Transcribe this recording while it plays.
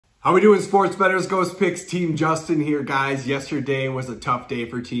How we doing, sports bettors? Ghost Picks, Team Justin here, guys. Yesterday was a tough day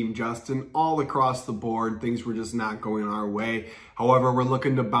for Team Justin. All across the board, things were just not going our way. However, we're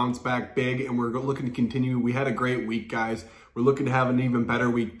looking to bounce back big, and we're looking to continue. We had a great week, guys. We're looking to have an even better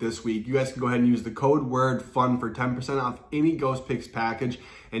week this week. You guys can go ahead and use the code word FUN for 10% off any Ghost Picks package.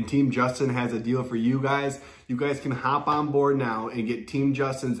 And Team Justin has a deal for you guys. You guys can hop on board now and get Team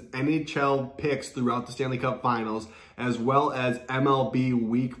Justin's NHL picks throughout the Stanley Cup Finals, as well as MLB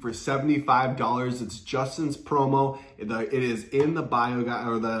week for $75. It's Justin's promo. It is in the bio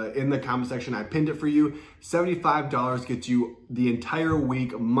or in the comment section. I pinned it for you. $75 gets you the entire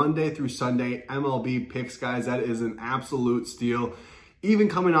week, Monday through Sunday, MLB picks, guys. That is an absolute steal. Even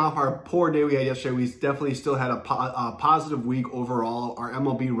coming off our poor day we had yesterday, we definitely still had a positive week overall. Our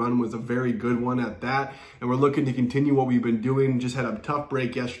MLB run was a very good one at that, and we're looking to continue what we've been doing. Just had a tough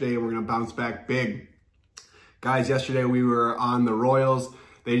break yesterday, and we're going to bounce back big. Guys, yesterday we were on the Royals.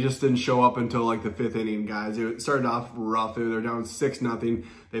 They just didn't show up until like the 5th inning, guys. It started off rough. They were down 6-0.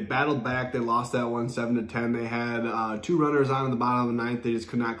 They battled back. They lost that one 7-10. They had 2 runners on in the bottom of the 9th. They just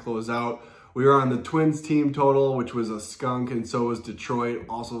could not close out. We were on the Twins team total, which was a skunk, and so was Detroit,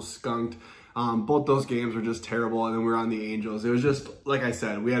 also skunked. Both those games were just terrible, and then we were on the Angels. It was just, like I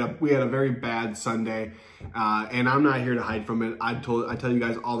said, we had a very bad Sunday, and I'm not here to hide from it. I tell you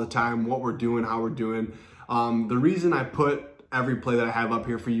guys all the time what we're doing, how we're doing. The reason I put every play that I have up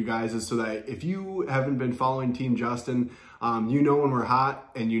here for you guys is so that if you haven't been following Team Justin, you know when we're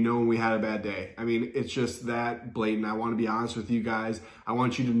hot and you know when we had a bad day. I mean, it's just that blatant. I want to be honest with you guys. I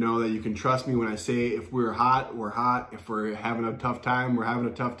want you to know that you can trust me when I say if we're hot, we're hot. If we're having a tough time, we're having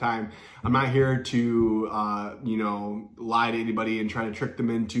a tough time. I'm not here to, lie to anybody and try to trick them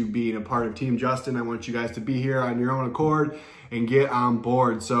into being a part of Team Justin. I want you guys to be here on your own accord and get on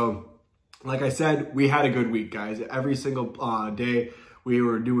board. So, like I said, we had a good week, guys. Every single day, we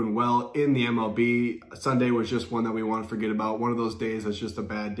were doing well in the MLB. Sunday was just one that we want to forget about. One of those days that's just a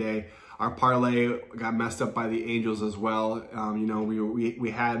bad day. Our parlay got messed up by the Angels as well.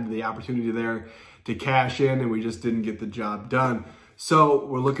 We had the opportunity there to cash in, and we just didn't get the job done. So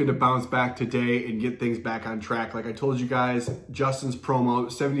we're looking to bounce back today and get things back on track. Like I told you guys, Justin's promo,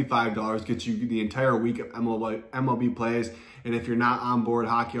 $75, gets you the entire week of MLB plays. And if you're not on board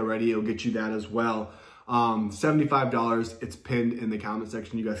hockey already, it'll get you that as well. $75, it's pinned in the comment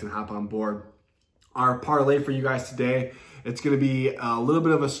section. You guys can hop on board. Our parlay for you guys today, it's going to be a little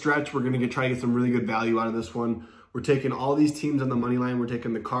bit of a stretch. We're going to try to get some really good value out of this one. We're taking all these teams on the money line. We're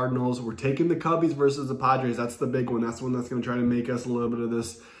taking the Cardinals. We're taking the Cubbies versus the Padres. That's the big one. That's the one that's going to try to make us a little bit of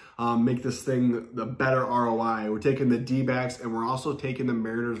this, make this thing the better ROI. We're taking the D-backs, and we're also taking the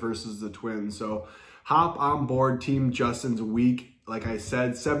Mariners versus the Twins. So hop on board Team Justin's week. Like I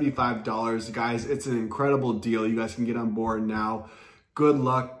said, $75. Guys, it's an incredible deal. You guys can get on board now. Good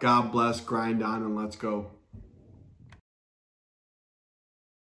luck. God bless. Grind on, and let's go.